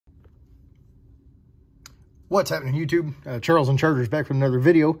What's happening, YouTube? Charles and Chargers back with another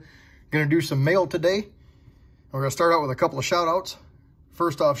video. Gonna do some mail today. We're gonna start out with a couple of shout outs.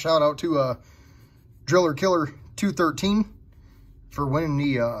 First off, shout out to Driller Killer 213 for winning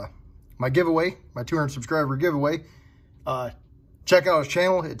the my giveaway, my 200 subscriber giveaway. Check out his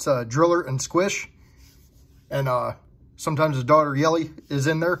channel. It's Driller and Squish, and sometimes his daughter Yelly is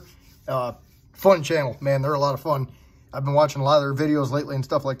in there. Fun channel, man. They're a lot of fun. I've been watching a lot of their videos lately and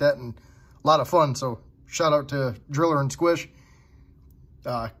stuff like that, and a lot of fun. So shout out to Driller and Squish.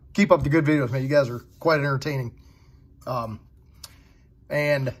 Keep up the good videos, man. You guys are quite entertaining.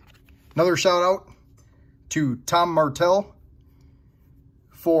 And another shout out to Tom Martell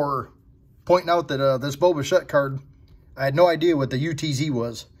for pointing out that this Bo Bichette card, I had no idea what the UTZ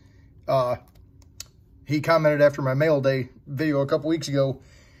was. He commented after my mail day video a couple weeks ago.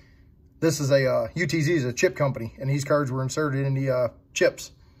 This is a UTZ is a chip company, and these cards were inserted in the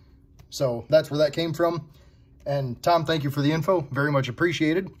chips. So that's where that came from. And Tom, thank you for the info. Very much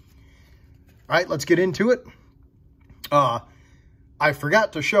appreciated. All right, let's get into it. I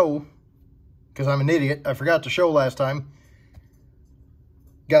forgot to show, because I'm an idiot, I forgot to show last time.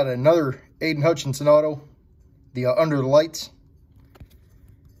 Got another Aiden Hutchinson auto, the Under the Lights.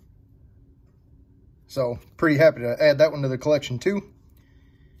 So pretty happy to add that one to the collection too.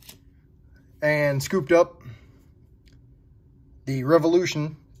 And scooped up the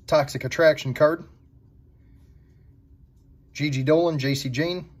Revolution Toxic Attraction card. Gigi Dolan, JC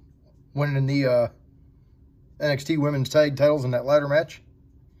Jane, winning the NXT Women's Tag Titles in that ladder match.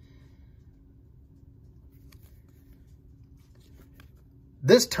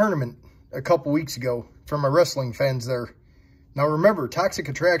 This tournament a couple weeks ago, from my wrestling fans there. Now remember, Toxic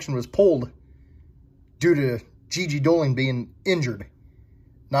Attraction was pulled due to Gigi Dolan being injured.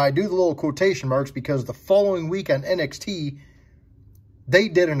 Now I do the little quotation marks because the following week on NXT, they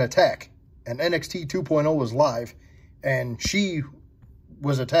did an attack. And NXT 2.0 was live, and she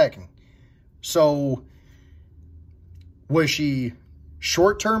was attacking. So was she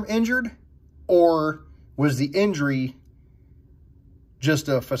short-term injured, or was the injury just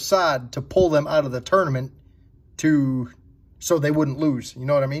a facade to pull them out of the tournament so they wouldn't lose? You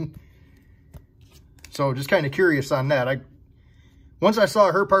know what I mean? So just kind of curious on that. Once I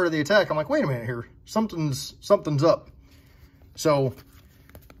saw her part of the attack, I'm like, wait a minute here. Something's up. So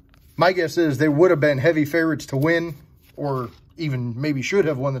my guess is they would have been heavy favorites to win, or even maybe should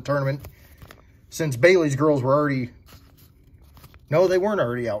have won the tournament, since Bayley's girls were already... No, they weren't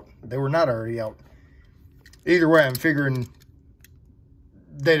already out. They were not already out. Either way, I'm figuring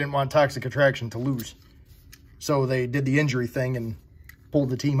they didn't want Toxic Attraction to lose. So they did the injury thing and pulled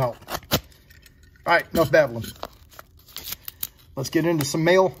the team out. All right, enough babbling. Let's get into some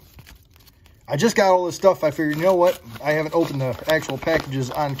mail. I just got all this stuff. I figured, you know what? I haven't opened the actual packages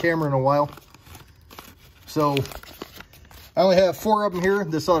on camera in a while. So I only have 4 of them here.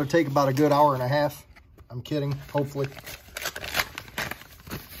 This ought to take about a good hour and a half. I'm kidding, hopefully.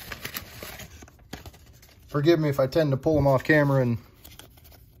 Forgive me if I tend to pull them off camera and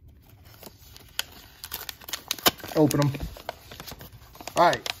open them. All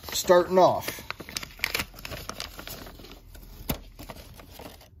right, starting off.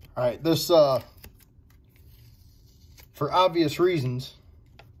 All right, this, for obvious reasons,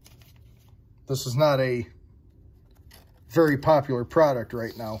 this is not a very popular product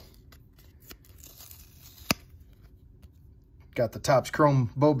right now. Got the Topps Chrome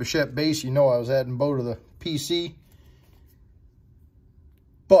Bo Bichette base. You know I was adding Bo to the PC.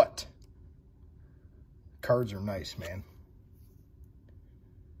 But cards are nice, man.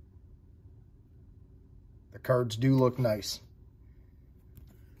 The cards do look nice.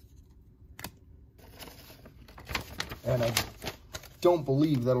 And I don't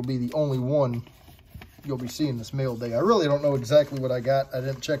believe that'll be the only one you'll be seeing this mail day. I really don't know exactly what I got. I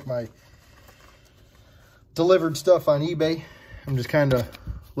didn't check my delivered stuff on eBay. I'm just kind of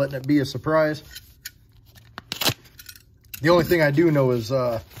letting it be a surprise. The only thing I do know is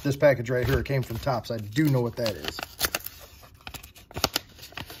this package right here. It came from Topps. I do know what that is.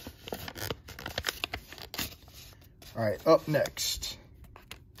 All right, up next.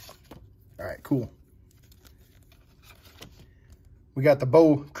 All right, cool. We got the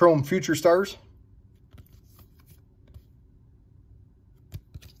Bo Chrome Future Stars.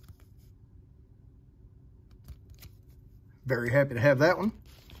 Very happy to have that one.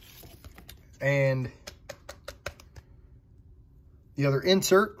 And the other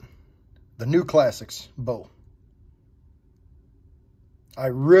insert, the New Classics Bo. I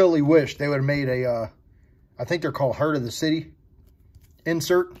really wish they would have made a, I think they're called Heart of the City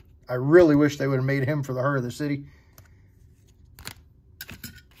insert. I really wish they would have made him for the Heart of the City.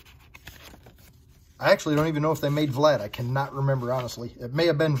 I actually don't even know if they made Vlad. I cannot remember, honestly. It may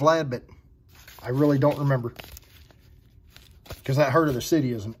have been Vlad, but I really don't remember. Because that Heart of the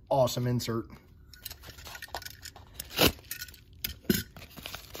City is an awesome insert.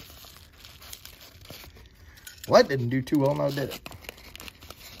 Well, that didn't do too well now, did it?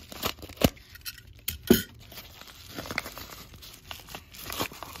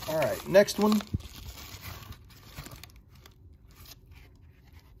 All right, next one.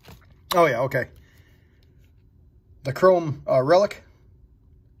 Oh, yeah, okay. The Chrome Relic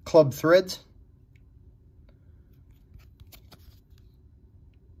Club Threads.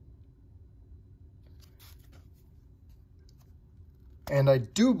 And I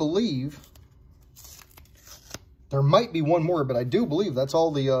do believe there might be one more, but I do believe that's all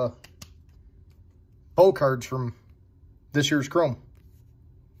the bow cards from this year's Chrome.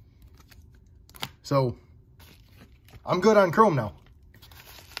 So, I'm good on Chrome now.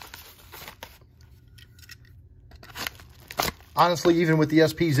 Honestly, even with the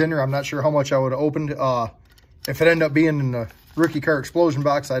SPs in there, I'm not sure how much I would have opened. If it ended up being in the Rookie Card Explosion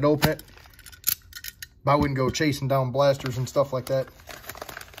box, I'd open it. But I wouldn't go chasing down blasters and stuff like that.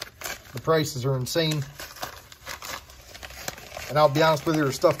 The prices are insane. And I'll be honest with you,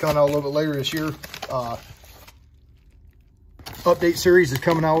 there's stuff coming out a little bit later this year. Update series is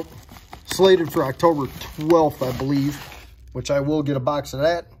coming out, slated for October 12th, I believe, which I will get a box of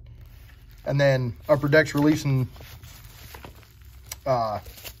that. And then Upper Deck's releasing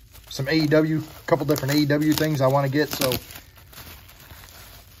some AEW, a couple different AEW things I want to get, so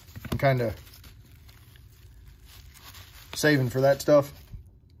I'm kind of saving for that stuff.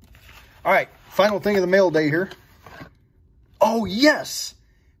 All right, final thing of the mail day here. Oh, yes!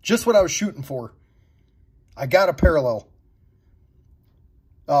 Just what I was shooting for. I got a parallel.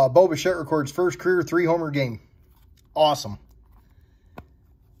 Bo Bichette records first career 3-homer game. Awesome.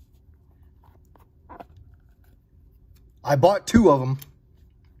 I bought 2 of them.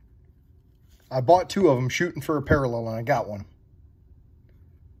 I bought 2 of them shooting for a parallel, and I got one.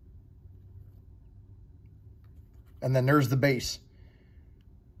 And then there's the base.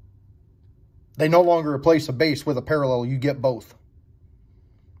 They no longer replace a base with a parallel. You get both.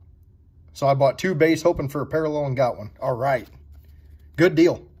 So I bought 2 base, hoping for a parallel, and got one. All right. Good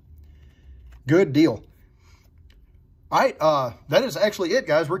deal. Good deal. All right. That is actually it,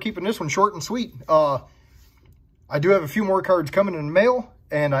 guys. We're keeping this one short and sweet. I do have a few more cards coming in the mail,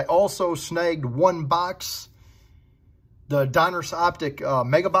 and I also snagged 1 box, the Donruss Optic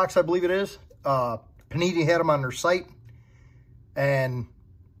Mega Box, I believe it is. Panini had them on their site, and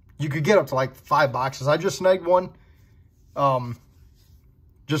you could get up to like 5 boxes. I just snagged one.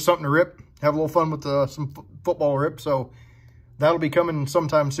 Just something to rip. Have a little fun with some football rip, so that'll be coming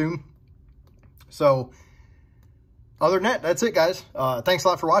sometime soon. So, other than that, that's it, guys. Thanks a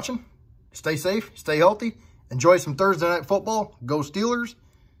lot for watching. Stay safe, stay healthy. Enjoy some Thursday night football. Go Steelers.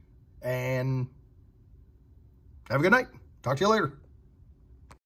 And have a good night. Talk to you later.